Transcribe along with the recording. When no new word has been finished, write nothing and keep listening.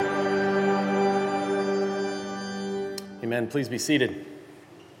Amen. Please be seated.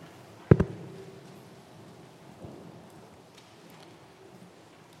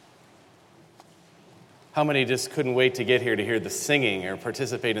 How many just couldn't wait to get here to hear the singing or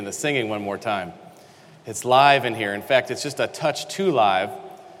participate in the singing one more time? It's live in here. In fact, it's just a touch too live.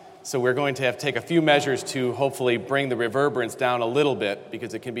 So we're going to have to take a few measures to hopefully bring the reverberance down a little bit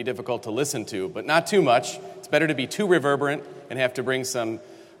because it can be difficult to listen to, but not too much. It's better to be too reverberant and have to bring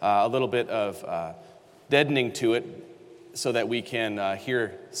a little bit of deadening to it so that we can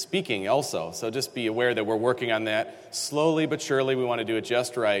hear speaking also. So just be aware that we're working on that. Slowly but surely, we want to do it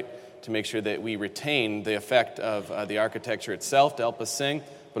just right to make sure that we retain the effect of the architecture itself to help us sing,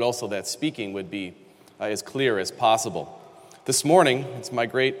 but also that speaking would be as clear as possible. This morning, it's my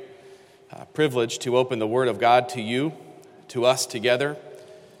great privilege to open the Word of God to you, to us together,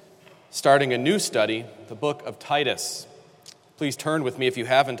 starting a new study, the book of Titus. Please turn with me, if you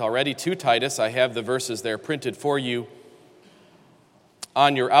haven't already, to Titus. I have the verses there printed for you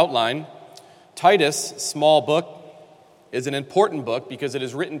on your outline. Titus, small book, is an important book because it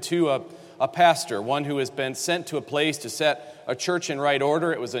is written to a pastor, one who has been sent to a place to set a church in right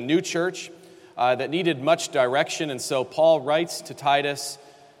order. It was a new church that needed much direction, and so Paul writes to Titus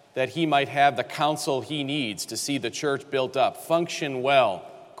that he might have the counsel he needs to see the church built up, function well,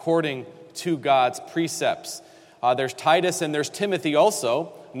 according to God's precepts. There's Titus and there's Timothy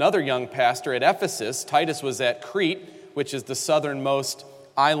also, another young pastor at Ephesus. Titus was at Crete, which is the southernmost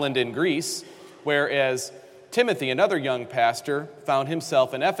island in Greece, whereas Timothy, another young pastor, found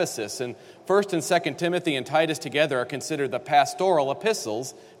himself in Ephesus. And 1st and 2nd Timothy and Titus together are considered the pastoral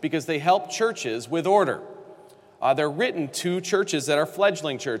epistles because they help churches with order. They're written to churches that are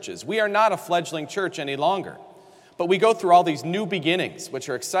fledgling churches. We are not a fledgling church any longer. But we go through all these new beginnings, which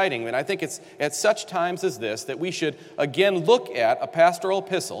are exciting. And I think it's at such times as this that we should again look at a pastoral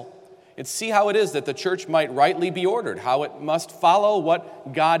epistle and see how it is that the church might rightly be ordered, how it must follow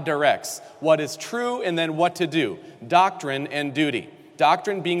what God directs, what is true and then what to do, doctrine and duty.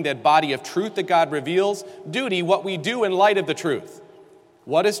 Doctrine being that body of truth that God reveals, duty, what we do in light of the truth.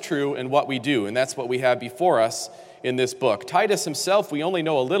 What is true and what we do, and that's what we have before us in this book. Titus himself, we only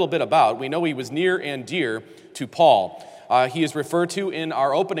know a little bit about. We know he was near and dear to Paul. He is referred to in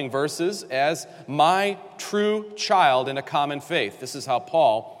our opening verses as my true child in a common faith. This is how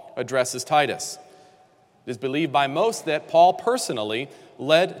Paul addresses Titus. It is believed by most that Paul personally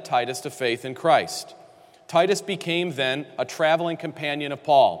led Titus to faith in Christ. Titus became then a traveling companion of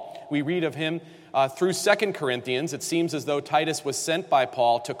Paul. We read of him through 2 Corinthians. It seems as though Titus was sent by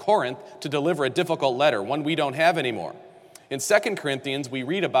Paul to Corinth to deliver a difficult letter, one we don't have anymore. In 2 Corinthians, we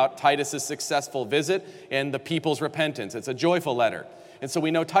read about Titus' successful visit and the people's repentance. It's a joyful letter. And so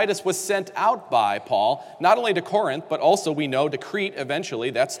we know Titus was sent out by Paul, not only to Corinth, but also we know to Crete eventually.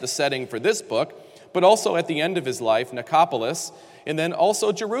 That's the setting for this book. But also at the end of his life, Nicopolis, and then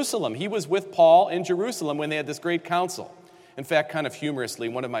also Jerusalem. He was with Paul in Jerusalem when they had this great council. In fact, kind of humorously,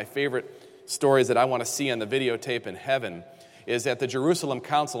 one of my favorite stories that I want to see on the videotape in heaven is at the Jerusalem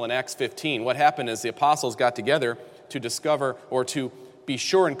Council in Acts 15. What happened is the apostles got together to discover or to be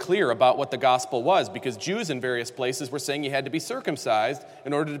sure and clear about what the gospel was, because Jews in various places were saying you had to be circumcised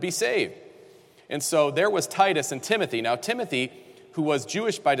in order to be saved. And so there was Titus and Timothy. Now Timothy, who was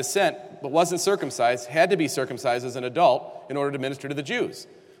Jewish by descent but wasn't circumcised, had to be circumcised as an adult in order to minister to the Jews.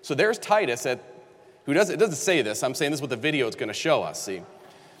 So there's Titus it doesn't say this, I'm saying this is what the video is going to show us, see.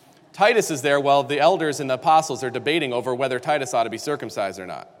 Titus is there while the elders and the apostles are debating over whether Titus ought to be circumcised or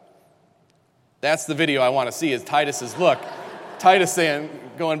not. That's the video I want to see, is Titus's look. Titus saying,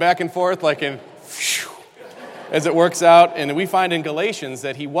 going back and forth like in, as it works out. And we find in Galatians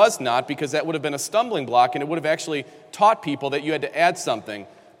that he was not, because that would have been a stumbling block, and it would have actually taught people that you had to add something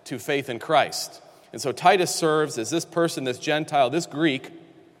to faith in Christ. And so Titus serves as this person, this Gentile, this Greek,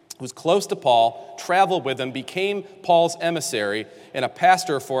 who's close to Paul, traveled with him, became Paul's emissary, and a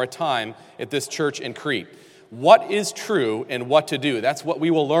pastor for a time at this church in Crete. What is true and what to do? That's what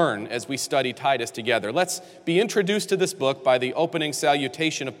we will learn as we study Titus together. Let's be introduced to this book by the opening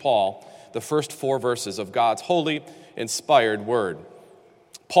salutation of Paul, the first 4 verses of God's holy, inspired word.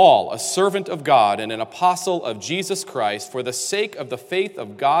 Paul, a servant of God and an apostle of Jesus Christ, for the sake of the faith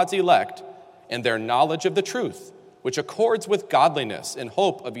of God's elect and their knowledge of the truth, which accords with godliness and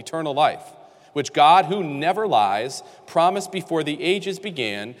hope of eternal life, which God, who never lies, promised before the ages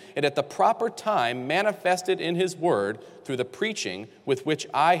began, and at the proper time manifested in his word through the preaching with which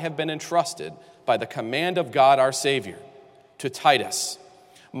I have been entrusted by the command of God our Savior. To Titus,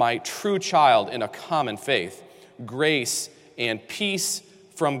 my true child in a common faith, grace and peace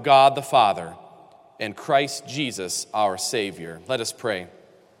from God the Father and Christ Jesus our Savior. Let us pray.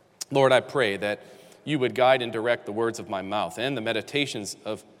 Lord, I pray that you would guide and direct the words of my mouth and the meditations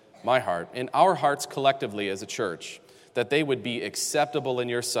of my heart, and our hearts collectively as a church, that they would be acceptable in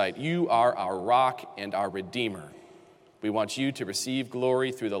your sight. You are our rock and our Redeemer. We want you to receive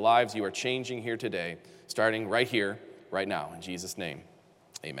glory through the lives you are changing here today, starting right here, right now. In Jesus' name,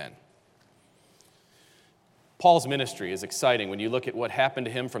 amen. Paul's ministry is exciting when you look at what happened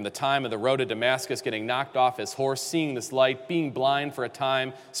to him from the time of the road to Damascus, getting knocked off his horse, seeing this light, being blind for a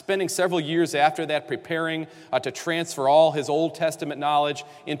time, spending several years after that preparing to transfer all his Old Testament knowledge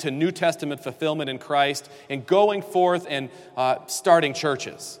into New Testament fulfillment in Christ, and going forth and starting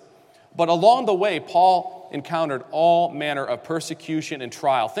churches. But along the way, Paul encountered all manner of persecution and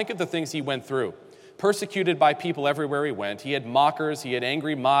trial. Think of the things he went through. Persecuted by people everywhere he went. He had mockers, he had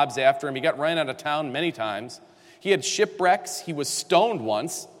angry mobs after him. He got ran out of town many times. He had shipwrecks. He was stoned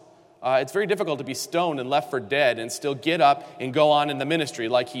once. It's very difficult to be stoned and left for dead and still get up and go on in the ministry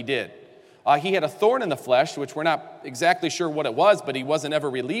like he did. He had a thorn in the flesh, which we're not exactly sure what it was, but he wasn't ever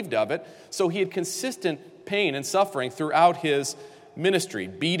relieved of it. So he had consistent pain and suffering throughout his ministry,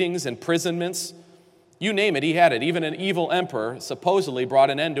 beatings, imprisonments. You name it, he had it. Even an evil emperor supposedly brought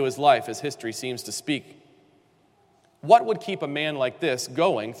an end to his life, as history seems to speak. What would keep a man like this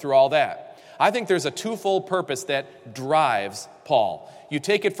going through all that? I think there's a twofold purpose that drives Paul. You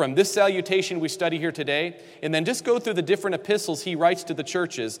take it from this salutation we study here today, and then just go through the different epistles he writes to the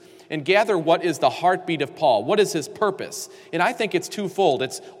churches and gather what is the heartbeat of Paul. What is his purpose? And I think it's twofold.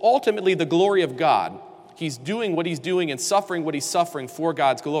 It's ultimately the glory of God. He's doing what he's doing and suffering what he's suffering for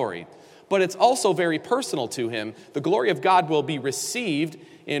God's glory. But it's also very personal to him. The glory of God will be received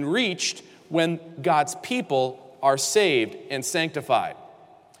and reached when God's people are saved and sanctified.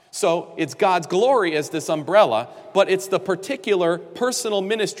 So it's God's glory as this umbrella, but it's the particular personal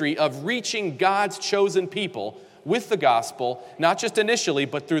ministry of reaching God's chosen people with the gospel, not just initially,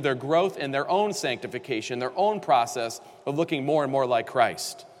 but through their growth and their own sanctification, their own process of looking more and more like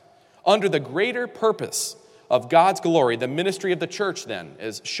Christ. Under the greater purpose of God's glory, the ministry of the church then,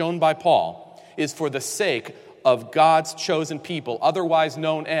 as shown by Paul, is for the sake of God's chosen people, otherwise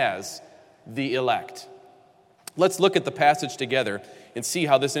known as the elect. Let's look at the passage together and see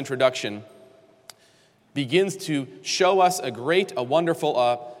how this introduction begins to show us a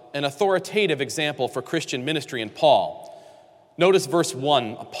wonderful, an authoritative example for Christian ministry in Paul. Notice verse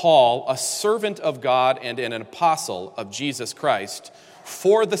 1, Paul, a servant of God and an apostle of Jesus Christ,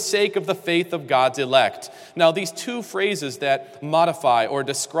 for the sake of the faith of God's elect. Now, these two phrases that modify or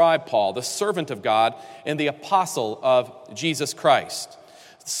describe Paul, the servant of God and the apostle of Jesus Christ.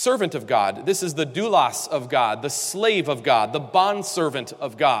 Servant of God, this is the doulos of God, the slave of God, the bondservant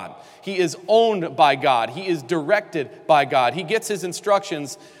of God. He is owned by God. He is directed by God. He gets his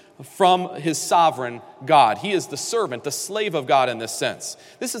instructions from his sovereign God. He is the servant, the slave of God in this sense.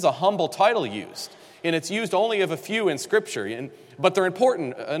 This is a humble title used, and it's used only of a few in Scripture, but they're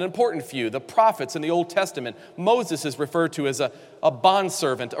an important few. The prophets in the Old Testament, Moses is referred to as a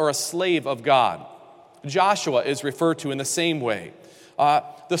bondservant or a slave of God. Joshua is referred to in the same way.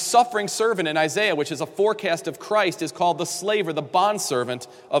 The suffering servant in Isaiah, which is a forecast of Christ, is called the slave or the bondservant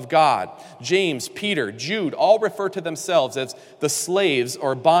of God. James, Peter, Jude all refer to themselves as the slaves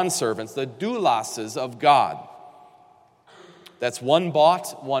or bondservants, the douloses of God. That's one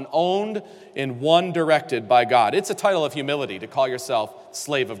bought, one owned, and one directed by God. It's a title of humility to call yourself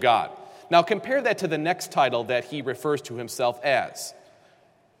slave of God. Now compare that to the next title that he refers to himself as,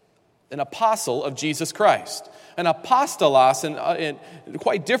 an apostle of Jesus Christ. An apostolos, and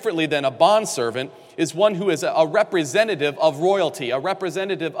quite differently than a bondservant, is one who is a representative of royalty, a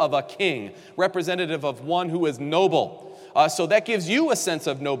representative of a king, representative of one who is noble. So that gives you a sense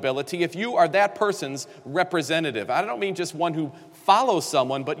of nobility if you are that person's representative. I don't mean just one who follows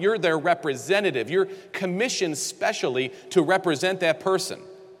someone, but you're their representative. You're commissioned specially to represent that person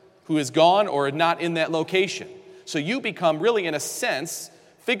who is gone or not in that location. So you become really, in a sense,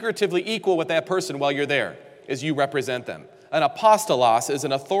 figuratively equal with that person while you're there, as you represent them. An apostolos is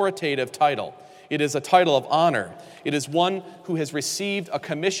an authoritative title. It is a title of honor. It is one who has received a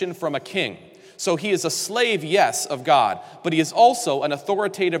commission from a king. So he is a slave, yes, of God, but he is also an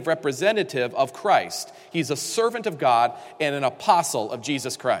authoritative representative of Christ. He's a servant of God and an apostle of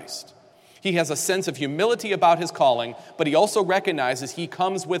Jesus Christ. He has a sense of humility about his calling, but he also recognizes he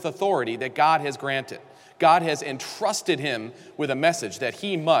comes with authority that God has granted. God has entrusted him with a message that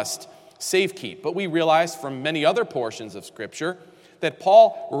he must safekeep. But we realize from many other portions of Scripture that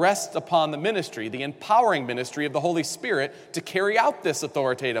Paul rests upon the ministry, the empowering ministry of the Holy Spirit to carry out this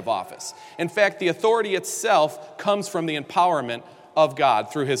authoritative office. In fact, the authority itself comes from the empowerment of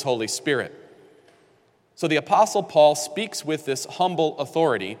God through his Holy Spirit. So the Apostle Paul speaks with this humble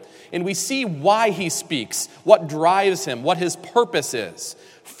authority, and we see why he speaks, what drives him, what his purpose is,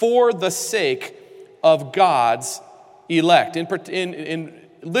 for the sake of God's elect,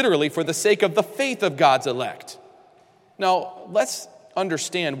 literally for the sake of the faith of God's elect. Now, let's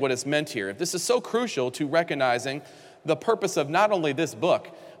understand what is meant here. This is so crucial to recognizing the purpose of not only this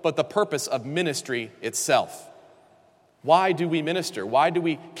book, but the purpose of ministry itself. Why do we minister? Why do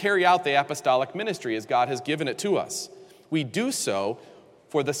we carry out the apostolic ministry as God has given it to us? We do so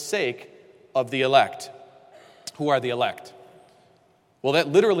for the sake of the elect. Who are the elect? Well, that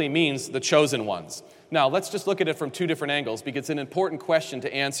literally means the chosen ones. Now, let's just look at it from two different angles because it's an important question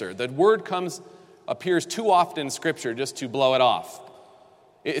to answer. The word appears too often in Scripture just to blow it off.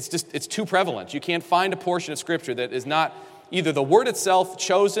 It's too prevalent. You can't find a portion of Scripture that is not either the word itself,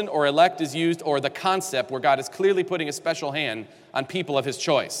 chosen or elect, is used, or the concept where God is clearly putting a special hand on people of his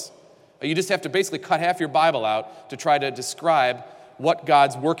choice. You just have to basically cut half your Bible out to try to describe what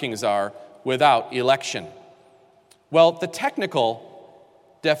God's workings are without election. Well, the technical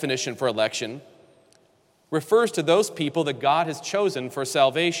definition for election refers to those people that God has chosen for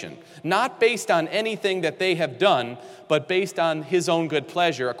salvation, not based on anything that they have done, but based on his own good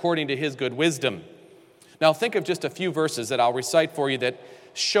pleasure according to his good wisdom. Now think of just a few verses that I'll recite for you that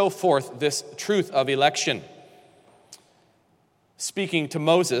show forth this truth of election. Speaking to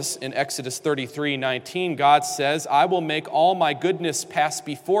Moses in Exodus 33:19, God says, "I will make all my goodness pass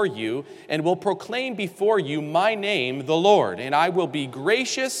before you and will proclaim before you my name, the Lord. And I will be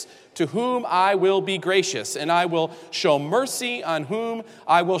gracious to whom I will be gracious, and I will show mercy on whom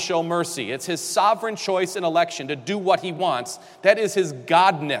I will show mercy." It's his sovereign choice and election to do what he wants. That is his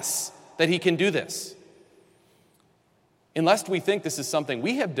godness, that he can do this. Unless we think this is something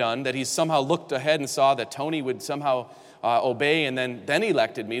we have done, that he's somehow looked ahead and saw that Tony would somehow obey and then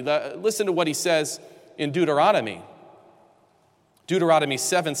elected me. Listen to what he says in Deuteronomy. Deuteronomy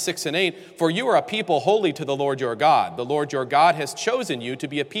 7:6-8, "For you are a people holy to the Lord your God. The Lord your God has chosen you to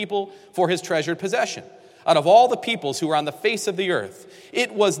be a people for his treasured possession. Out of all the peoples who are on the face of the earth,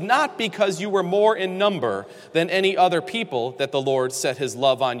 it was not because you were more in number than any other people that the Lord set his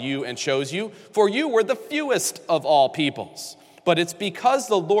love on you and chose you, for you were the fewest of all peoples. But it's because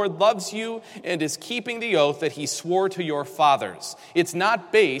the Lord loves you and is keeping the oath that he swore to your fathers." It's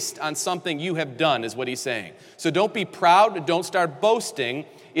not based on something you have done, is what he's saying. So don't be proud, don't start boasting.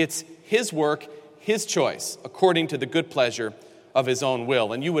 It's his work, his choice, according to the good pleasure of his own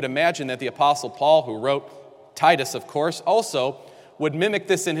will. And you would imagine that the Apostle Paul, who wrote Titus, of course, also would mimic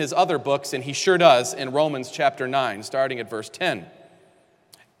this in his other books, and he sure does in Romans chapter 9, starting at verse 10.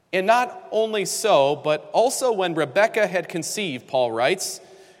 "And not only so, but also when Rebekah had conceived," Paul writes,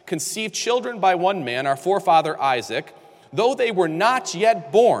 "conceived children by one man, our forefather Isaac, though they were not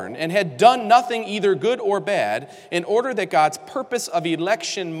yet born and had done nothing either good or bad, in order that God's purpose of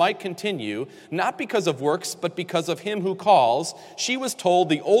election might continue, not because of works, but because of him who calls, she was told,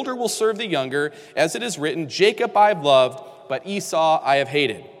 the older will serve the younger, as it is written, Jacob I have loved, but Esau I have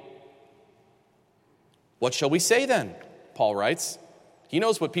hated." What shall we say then? Paul writes. He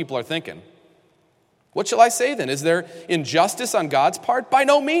knows what people are thinking. What shall I say then? Is there injustice on God's part? By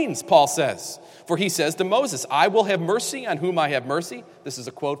no means, Paul says. For he says to Moses, "I will have mercy on whom I have mercy." This is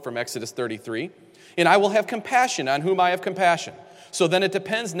a quote from Exodus 33. "And I will have compassion on whom I have compassion." So then it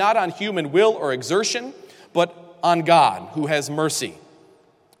depends not on human will or exertion, but on God who has mercy.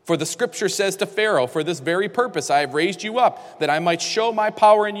 For the scripture says to Pharaoh, "For this very purpose I have raised you up, that I might show my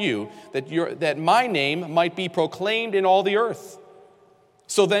power in you, that my name might be proclaimed in all the earth."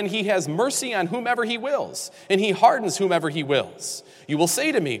 So then he has mercy on whomever he wills, and he hardens whomever he wills. You will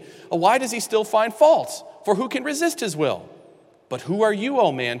say to me, "Why does he still find fault? For who can resist his will?" But who are you,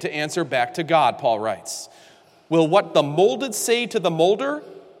 O man, to answer back to God, Paul writes. "Will what the molded say to the molder?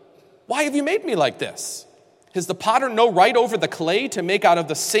 Why have you made me like this? Has the potter no right over the clay to make out of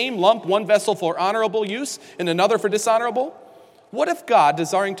the same lump one vessel for honorable use and another for dishonorable? What if God,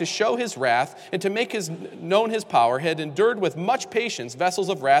 desiring to show his wrath and to make known his power, had endured with much patience vessels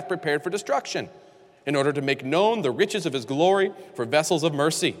of wrath prepared for destruction, in order to make known the riches of his glory for vessels of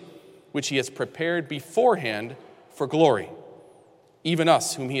mercy, which he has prepared beforehand for glory, even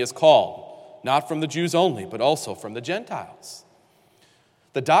us whom he has called, not from the Jews only, but also from the Gentiles?"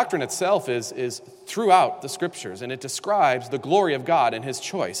 The doctrine itself is throughout the scriptures, and it describes the glory of God and his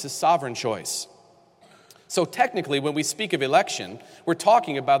choice, his sovereign choice. So technically, when we speak of election, we're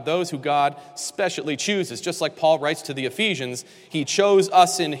talking about those who God specially chooses. Just like Paul writes to the Ephesians, he chose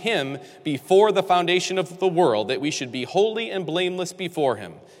us in him before the foundation of the world, that we should be holy and blameless before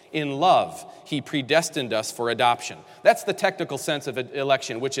him. In love, he predestined us for adoption. That's the technical sense of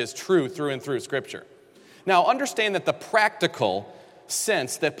election, which is true through and through Scripture. Now, understand that the practical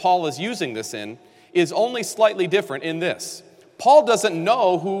sense that Paul is using this in is only slightly different in this. Paul doesn't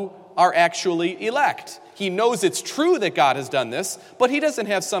know who are actually elect. He knows it's true that God has done this, but he doesn't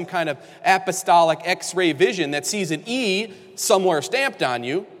have some kind of apostolic X-ray vision that sees an E somewhere stamped on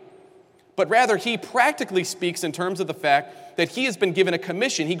you, but rather he practically speaks in terms of the fact that he has been given a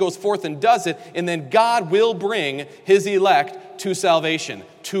commission. He goes forth and does it, and then God will bring his elect to salvation,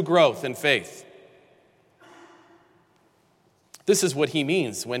 to growth in faith. This is what he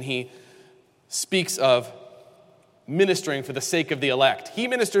means when he speaks of ministering for the sake of the elect. He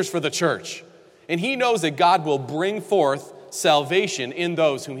ministers for the church, and he knows that God will bring forth salvation in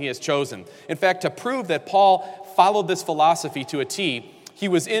those whom he has chosen. In fact, to prove that Paul followed this philosophy to a T, he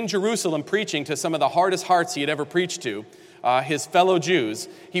was in Jerusalem preaching to some of the hardest hearts he had ever preached to, his fellow Jews.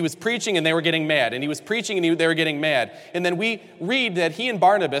 He was preaching and they were getting mad, and he was preaching and they were getting mad. And then we read that he and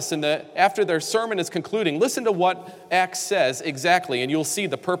Barnabas, after their sermon is concluding, listen to what Acts says exactly, and you'll see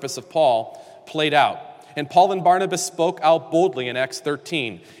the purpose of Paul played out. And Paul and Barnabas spoke out boldly in Acts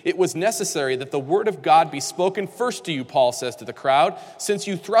 13. It was necessary that the word of God be spoken first to you, Paul says to the crowd, since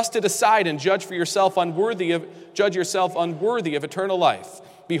you thrust it aside and judge yourself unworthy of eternal life.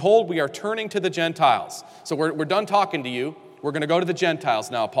 Behold, we are turning to the Gentiles. So we're done talking to you. We're going to go to the Gentiles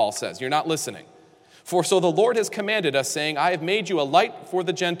now, Paul says. You're not listening. For so the Lord has commanded us, saying, I have made you a light for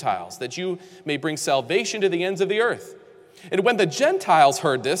the Gentiles, that you may bring salvation to the ends of the earth. And when the Gentiles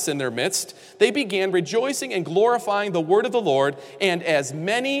heard this in their midst, they began rejoicing and glorifying the word of the Lord, and as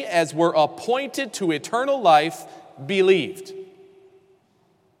many as were appointed to eternal life believed.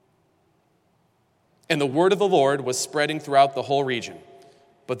 And the word of the Lord was spreading throughout the whole region.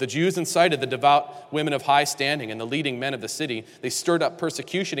 But the Jews incited the devout women of high standing and the leading men of the city. They stirred up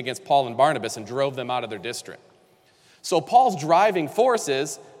persecution against Paul and Barnabas and drove them out of their district. So Paul's driving force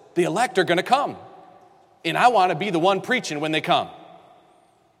is the elect are going to come. And I want to be the one preaching when they come.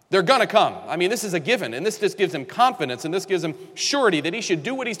 They're going to come. I mean, this is a given, and this just gives him confidence, and this gives him surety that he should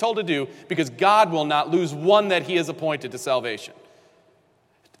do what he's told to do because God will not lose one that he has appointed to salvation.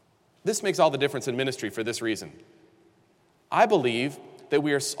 This makes all the difference in ministry for this reason. I believe that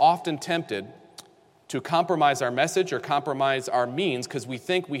we are often tempted to compromise our message or compromise our means because we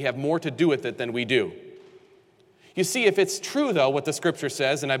think we have more to do with it than we do. You see, if it's true, though, what the Scripture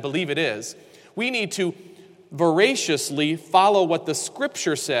says, and I believe it is, we need to voraciously follow what the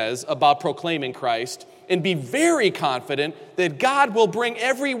Scripture says about proclaiming Christ and be very confident that God will bring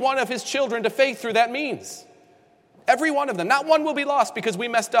every one of his children to faith through that means. Every one of them. Not one will be lost because we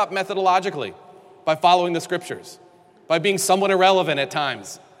messed up methodologically by following the Scriptures, by being somewhat irrelevant at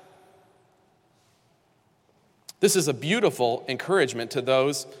times. This is a beautiful encouragement to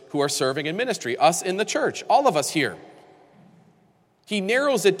those who are serving in ministry, us in the church, all of us here. He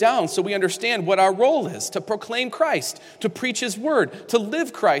narrows it down so we understand what our role is, to proclaim Christ, to preach his word, to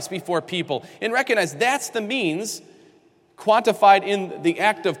live Christ before people, and recognize that's the means, quantified in the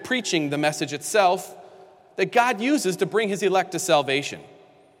act of preaching the message itself, that God uses to bring his elect to salvation.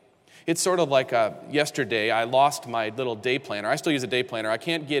 It's sort of like yesterday, I lost my little day planner. I still use a day planner. I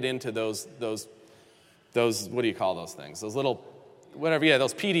can't get into those what do you call those things? Those little,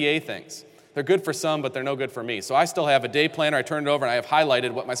 those PDA things. They're good for some, but they're no good for me. So I still have a day planner. I turned it over, and I have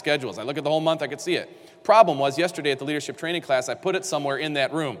highlighted what my schedule is. I look at the whole month, I could see it. Problem was, yesterday at the leadership training class, I put it somewhere in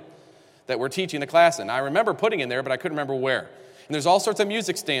that room that we're teaching the class in. I remember putting it in there, but I couldn't remember where. And there's all sorts of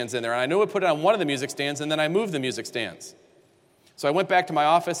music stands in there, and I knew I put it on one of the music stands, and then I moved the music stands. So I went back to my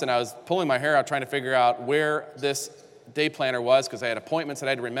office, and I was pulling my hair out trying to figure out where this day planner was because I had appointments that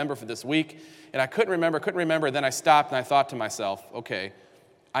I had to remember for this week, and I couldn't remember. Then I stopped, and I thought to myself, okay,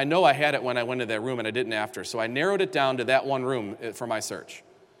 I know I had it when I went to that room, and I didn't after, so I narrowed it down to that one room for my search.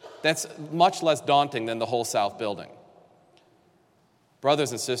 That's much less daunting than the whole South building.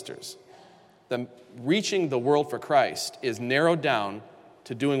 Brothers and sisters, reaching the world for Christ is narrowed down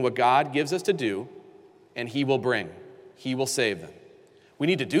to doing what God gives us to do, and he will bring. He will save them. We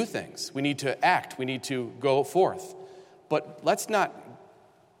need to do things. We need to act. We need to go forth. But let's not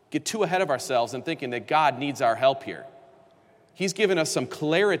get too ahead of ourselves in thinking that God needs our help here. He's given us some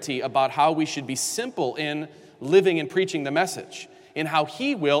clarity about how we should be simple in living and preaching the message, and how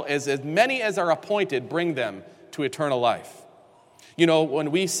he will, as many as are appointed, bring them to eternal life. You know,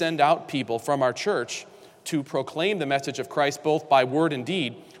 when we send out people from our church to proclaim the message of Christ both by word and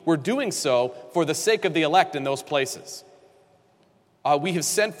deed, we're doing so for the sake of the elect in those places. We have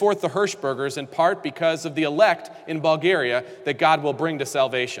sent forth the Hirschbergers in part because of the elect in Bulgaria that God will bring to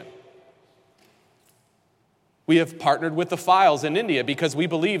salvation. We have partnered with the Files in India because we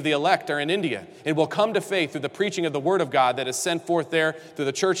believe the elect are in India and will come to faith through the preaching of the Word of God that is sent forth there, through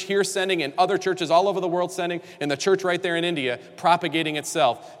the church here sending and other churches all over the world sending, and the church right there in India propagating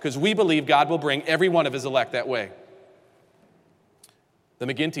itself, because we believe God will bring every one of his elect that way. The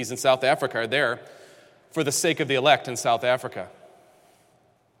McGinty's in South Africa are there for the sake of the elect in South Africa.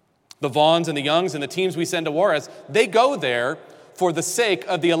 The Vaughns and the Youngs and the teams we send to Juarez, they go there for the sake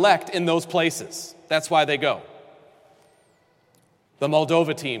of the elect in those places. That's why they go. The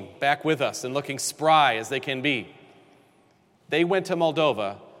Moldova team, back with us and looking spry as they can be, they went to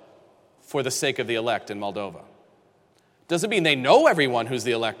Moldova for the sake of the elect in Moldova. Doesn't mean they know everyone who's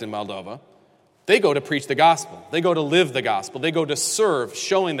the elect in Moldova. They go to preach the gospel. They go to live the gospel. They go to serve,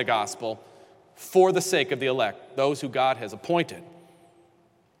 showing the gospel for the sake of the elect, those who God has appointed.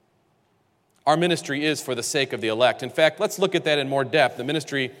 Our ministry is for the sake of the elect. In fact, let's look at that in more depth, the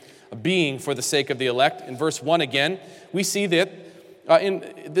ministry being for the sake of the elect. In verse 1 again, we see that in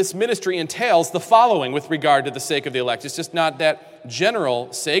this ministry entails the following with regard to the sake of the elect. It's just not that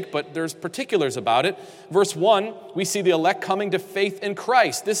general sake, but there's particulars about it. Verse 1, we see the elect coming to faith in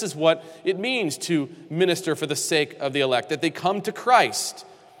Christ. This is what it means to minister for the sake of the elect, that they come to Christ.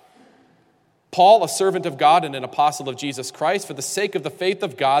 Paul, a servant of God and an apostle of Jesus Christ, for the sake of the faith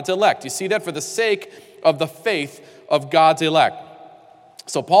of God's elect. You see that? For the sake of the faith of God's elect.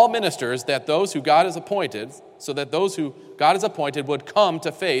 So Paul ministers that those who God has appointed, so that those who God has appointed would come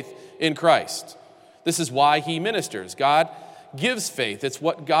to faith in Christ. This is why he ministers. God gives faith. It's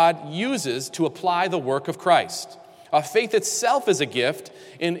what God uses to apply the work of Christ. Faith itself is a gift,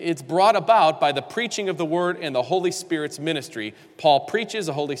 and it's brought about by the preaching of the word and the Holy Spirit's ministry. Paul preaches,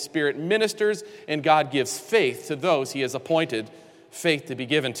 the Holy Spirit ministers, and God gives faith to those he has appointed faith to be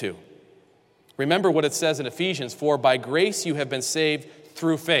given to. Remember what it says in Ephesians 4, by grace you have been saved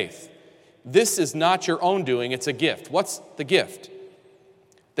through faith. This is not your own doing, it's a gift. What's the gift?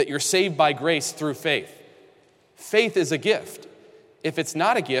 That you're saved by grace through faith. Faith is a gift. If it's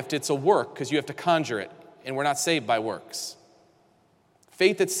not a gift, it's a work, because you have to conjure it, and we're not saved by works.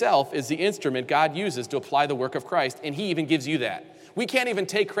 Faith itself is the instrument God uses to apply the work of Christ, and he even gives you that. We can't even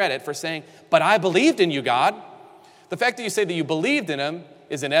take credit for saying, but I believed in you, God. The fact that you say that you believed in him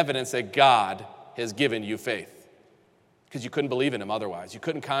is an evidence that God has given you faith, because you couldn't believe in him otherwise. You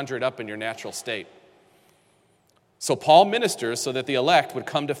couldn't conjure it up in your natural state. So Paul ministers so that the elect would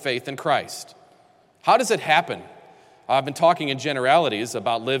come to faith in Christ. How does it happen? I've been talking in generalities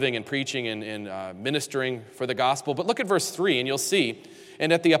about living and preaching and ministering for the gospel, but look at verse 3 and you'll see,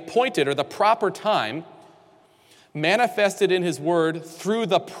 and at the appointed or the proper time, manifested in his word through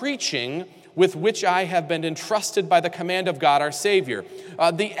the preaching with which I have been entrusted by the command of God our Savior.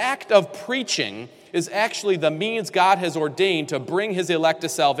 The act of preaching is actually the means God has ordained to bring his elect to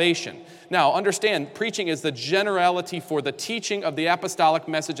salvation. Now, understand, preaching is the generality for the teaching of the apostolic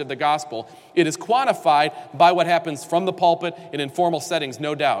message of the gospel. It is quantified by what happens from the pulpit in informal settings,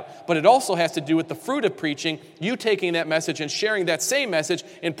 no doubt. But it also has to do with the fruit of preaching, you taking that message and sharing that same message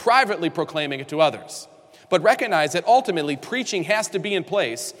and privately proclaiming it to others. But recognize that ultimately preaching has to be in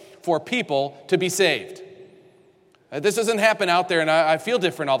place for people to be saved. This doesn't happen out there and I feel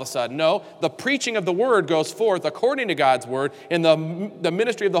different all of a sudden. No, the preaching of the word goes forth according to God's word, and the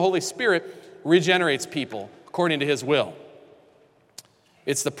ministry of the Holy Spirit regenerates people according to his will.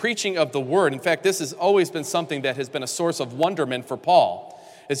 It's the preaching of the word. In fact, this has always been something that has been a source of wonderment for Paul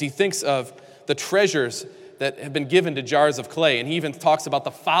as he thinks of the treasures that have been given to jars of clay. And he even talks about the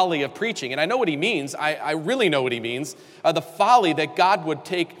folly of preaching. And I know what he means. I really know what he means. The folly that God would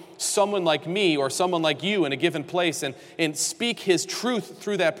take someone like me or someone like you in a given place and speak his truth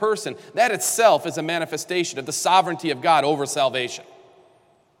through that person. That itself is a manifestation of the sovereignty of God over salvation.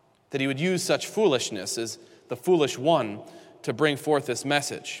 That he would use such foolishness as the foolish one to bring forth this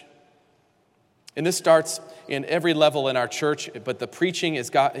message. And this starts in every level in our church, but the preaching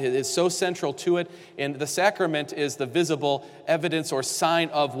is so central to it, and the sacrament is the visible evidence or sign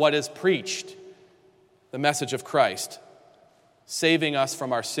of what is preached, the message of Christ, saving us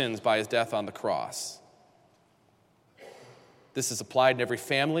from our sins by his death on the cross. This is applied in every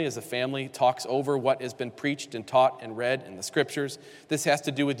family as a family talks over what has been preached and taught and read in the scriptures. This has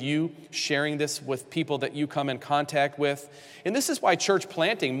to do with you sharing this with people that you come in contact with. And this is why church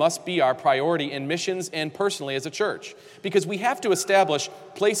planting must be our priority in missions and personally as a church, because we have to establish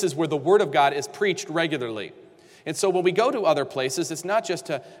places where the word of God is preached regularly. And so when we go to other places, it's not just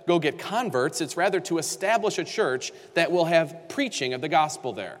to go get converts, it's rather to establish a church that will have preaching of the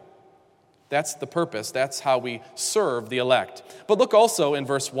gospel there. That's the purpose. That's how we serve the elect. But look also in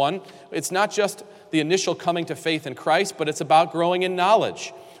verse 1, it's not just the initial coming to faith in Christ, but it's about growing in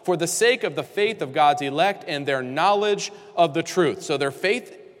knowledge. for the sake of the faith of God's elect and their knowledge of the truth. So their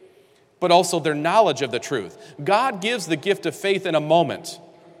faith, but also their knowledge of the truth. God gives the gift of faith in a moment,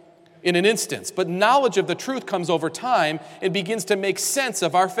 in an instance, but knowledge of the truth comes over time and begins to make sense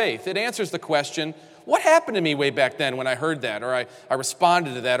of our faith. It answers the question, what happened to me way back then when I heard that, or I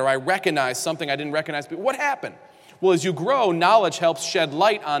responded to that, or I recognized something I didn't recognize? But what happened? Well, as you grow, knowledge helps shed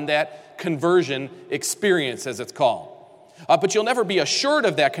light on that conversion experience, as it's called. But you'll never be assured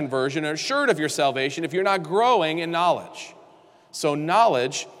of that conversion or assured of your salvation if you're not growing in knowledge. So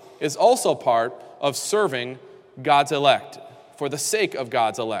knowledge is also part of serving God's elect, for the sake of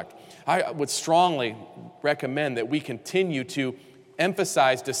God's elect. I would strongly recommend that we continue to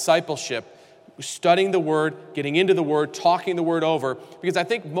emphasize discipleship, studying the Word, getting into the Word, talking the Word over, because I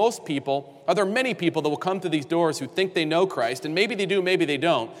think there are many people that will come to these doors who think they know Christ, and maybe they do, maybe they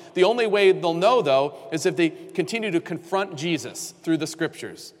don't. The only way they'll know, though, is if they continue to confront Jesus through the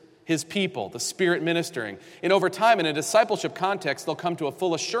Scriptures, His people, the Spirit ministering. And over time, in a discipleship context, they'll come to a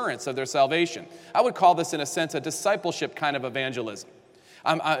full assurance of their salvation. I would call this, in a sense, a discipleship kind of evangelism.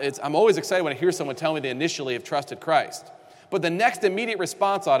 I'm always excited when I hear someone tell me they initially have trusted Christ. But the next immediate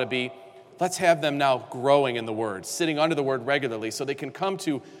response ought to be, let's have them now growing in the Word, sitting under the Word regularly so they can come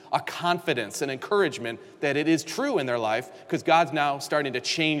to a confidence and encouragement that it is true in their life because God's now starting to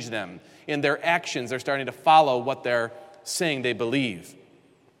change them. In their actions, they're starting to follow what they're saying they believe.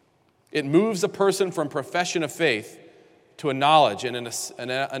 It moves a person from profession of faith to a knowledge and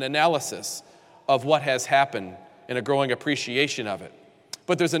an analysis of what has happened and a growing appreciation of it.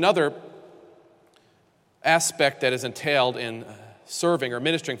 But there's another aspect that is entailed in serving or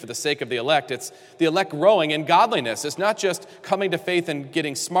ministering for the sake of the elect. It's the elect growing in godliness. It's not just coming to faith and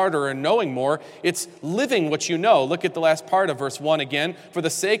getting smarter and knowing more. It's living what you know. Look at the last part of verse 1 again. For the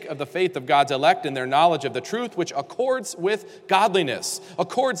sake of the faith of God's elect and their knowledge of the truth, which accords with godliness.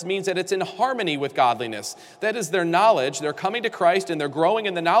 Accords means that it's in harmony with godliness. That is their knowledge. They're coming to Christ and they're growing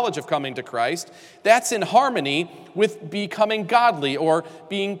in the knowledge of coming to Christ. That's in harmony with becoming godly or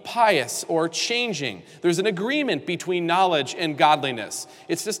being pious or changing. There's an agreement between knowledge and godliness.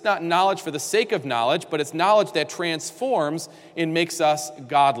 It's just not knowledge for the sake of knowledge, but it's knowledge that transforms and makes us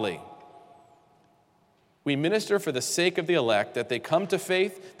godly. We minister for the sake of the elect, that they come to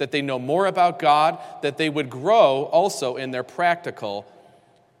faith, that they know more about God, that they would grow also in their practical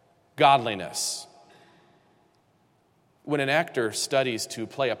godliness. When an actor studies to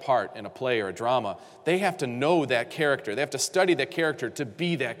play a part in a play or a drama, they have to know that character. They have to study that character to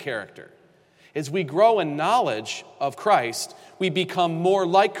be that character. As we grow in knowledge of Christ, we become more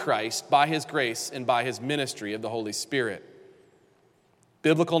like Christ by His grace and by His ministry of the Holy Spirit.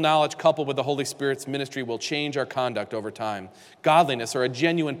 Biblical knowledge coupled with the Holy Spirit's ministry will change our conduct over time. Godliness, or a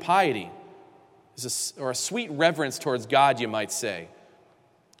genuine piety, or a sweet reverence towards God, you might say.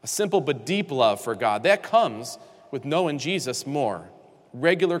 A simple but deep love for God. That comes with knowing Jesus more.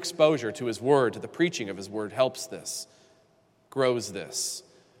 Regular exposure to His Word, to the preaching of His Word helps this, grows this.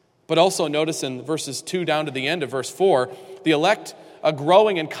 But also notice in verses 2 down to the end of verse 4, the elect are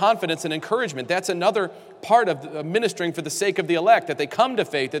growing in confidence and encouragement. That's another part of ministering for the sake of the elect, that they come to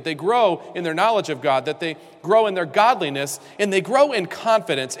faith, that they grow in their knowledge of God, that they grow in their godliness, and they grow in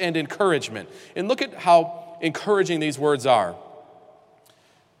confidence and encouragement. And look at how encouraging these words are.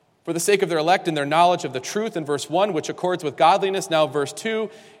 For the sake of their elect and their knowledge of the truth in verse 1, which accords with godliness. Now verse 2,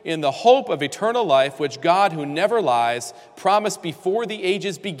 in the hope of eternal life, which God, who never lies, promised before the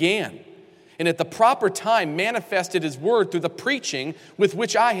ages began, and at the proper time manifested His word through the preaching with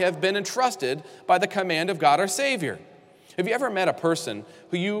which I have been entrusted by the command of God our Savior. Have you ever met a person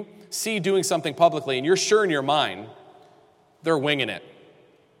who you see doing something publicly and you're sure in your mind they're winging it?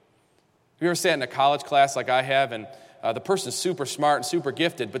 Have you ever sat in a college class like I have and the person's super smart and super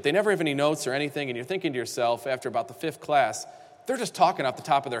gifted, but they never have any notes or anything, and you're thinking to yourself after about the 5th class, they're just talking off the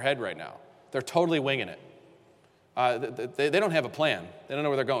top of their head right now. They're totally winging it. They don't have a plan. They don't know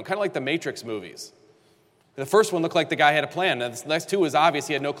where they're going. Kind of like the Matrix movies. The first one looked like the guy had a plan. The next two was obvious.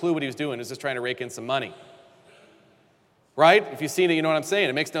 He had no clue what he was doing. He was just trying to rake in some money. Right? If you've seen it, you know what I'm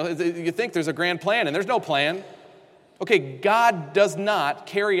saying. You think there's a grand plan, and there's no plan. Okay, God does not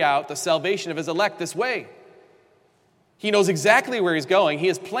carry out the salvation of His elect this way. He knows exactly where He's going. He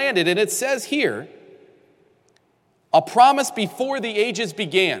has planned it, and it says here, a promise before the ages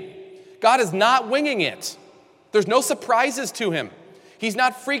began. God is not winging it. There's no surprises to Him. He's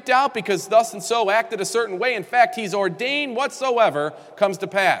not freaked out because thus and so acted a certain way. In fact, He's ordained whatsoever comes to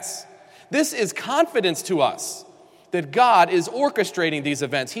pass. This is confidence to us that God is orchestrating these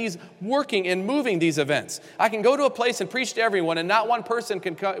events. He's working and moving these events. I can go to a place and preach to everyone, and not one person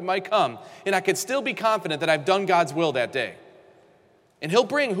might come, and I can still be confident that I've done God's will that day. And he'll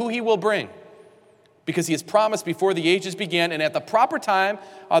bring who he will bring, because he has promised before the ages began, and at the proper time,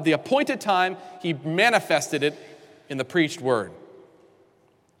 the appointed time, he manifested it in the preached word.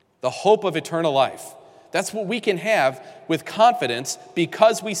 The hope of eternal life. That's what we can have with confidence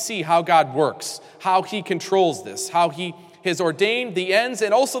because we see how God works, how he controls this, how he has ordained the ends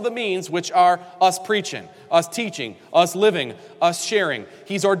and also the means, which are us preaching, us teaching, us living, us sharing.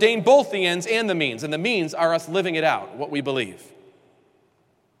 He's ordained both the ends and the means are us living it out, what we believe.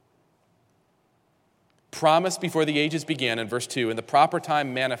 Promised before the ages began in verse 2, in the proper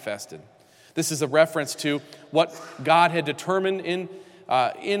time manifested. This is a reference to what God had determined in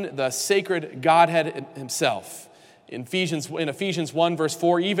the sacred Godhead himself. In Ephesians 1, verse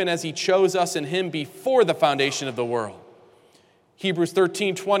 4, even as he chose us in him before the foundation of the world. Hebrews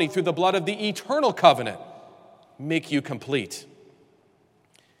 13:20, through the blood of the eternal covenant, make you complete.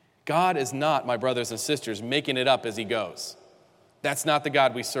 God is not, my brothers and sisters, making it up as he goes. That's not the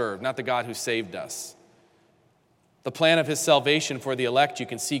God we serve, not the God who saved us. The plan of his salvation for the elect, you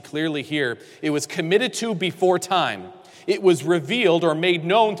can see clearly here, it was committed to before time. It was revealed or made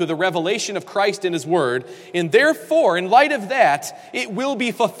known through the revelation of Christ in his word, and therefore, in light of that, it will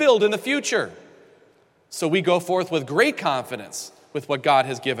be fulfilled in the future. So we go forth with great confidence with what God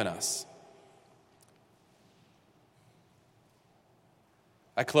has given us.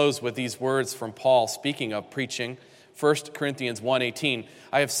 I close with these words from Paul speaking of preaching. 1 Corinthians 1:18.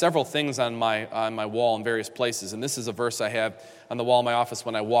 I have several things on my wall in various places, and this is a verse I have on the wall in my office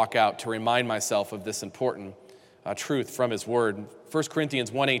when I walk out to remind myself of this important truth from his word. 1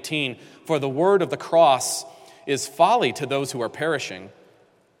 Corinthians 1:18, for the word of the cross is folly to those who are perishing,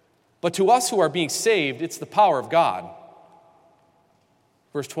 but to us who are being saved, it's the power of God.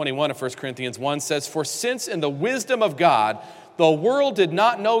 Verse 21 of 1 Corinthians 1 says, for since in the wisdom of God, the world did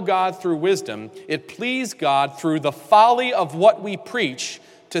not know God through wisdom, it pleased God through the folly of what we preach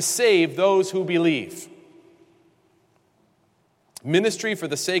to save those who believe. Ministry for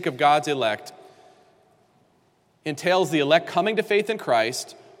the sake of God's elect entails the elect coming to faith in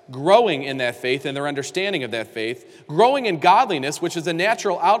Christ, growing in that faith and their understanding of that faith, growing in godliness, which is a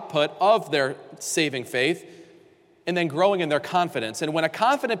natural output of their saving faith, and then growing in their confidence. And when a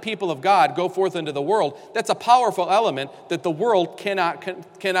confident people of God go forth into the world, that's a powerful element that the world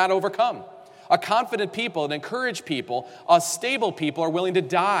cannot overcome. A confident people, an encouraged people, a stable people are willing to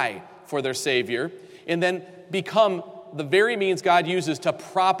die for their Savior and then become the very means God uses to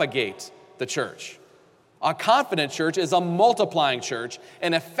propagate the church. A confident church is a multiplying church,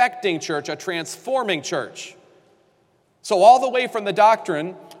 an affecting church, a transforming church. So all the way from the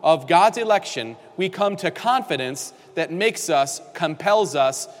doctrine of God's election, we come to confidence that makes us, compels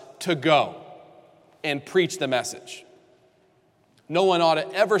us to go and preach the message. No one ought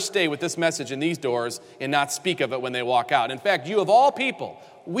to ever stay with this message in these doors and not speak of it when they walk out. In fact, you of all people,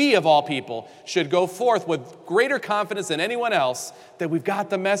 we of all people, should go forth with greater confidence than anyone else that we've got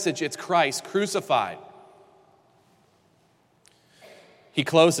the message. It's Christ crucified. He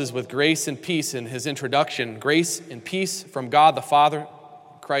closes with grace and peace in his introduction. Grace and peace from God the Father,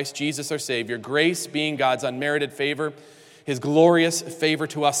 Christ Jesus our Savior. Grace being God's unmerited favor, his glorious favor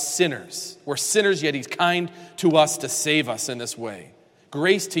to us sinners. We're sinners, yet he's kind to us to save us in this way.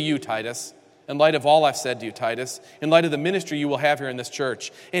 Grace to you, Titus, in light of all I've said to you, Titus, in light of the ministry you will have here in this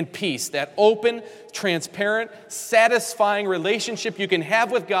church. And peace, that open, transparent, satisfying relationship you can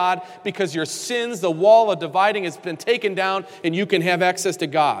have with God because your sins, the wall of dividing has been taken down and you can have access to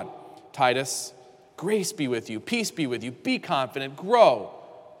God. Titus, grace be with you, peace be with you, be confident, grow.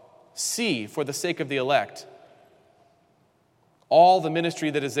 See, for the sake of the elect, all the ministry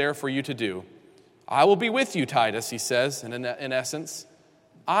that is there for you to do. I will be with you, Titus, he says, and in essence,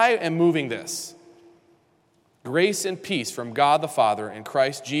 I am moving this. Grace and peace from God the Father and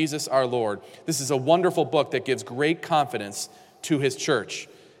Christ Jesus our Lord. This is a wonderful book that gives great confidence to his church,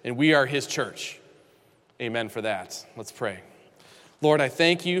 and we are his church. Amen for that. Let's pray. Lord, I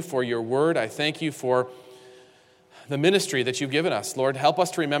thank you for your word. I thank you for the ministry that you've given us. Lord, help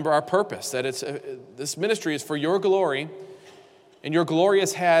us to remember our purpose, that this ministry is for your glory, and your glory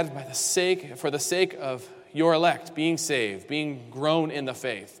is had for the sake of your elect being saved, being grown in the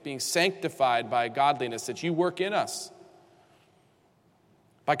faith, being sanctified by godliness that you work in us,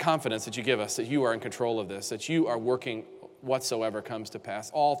 by confidence that you give us, that you are in control of this, that you are working whatsoever comes to pass,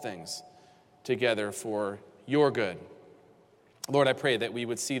 all things together for your good. Lord, I pray that we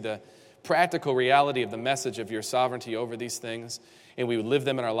would see the practical reality of the message of your sovereignty over these things, and we would live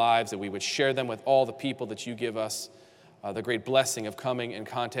them in our lives, that we would share them with all the people that you give us the great blessing of coming in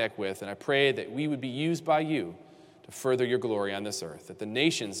contact with. And I pray that we would be used by you to further your glory on this earth, that the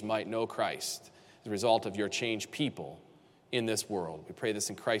nations might know Christ as a result of your changed people in this world. We pray this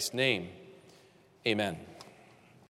in Christ's name. Amen.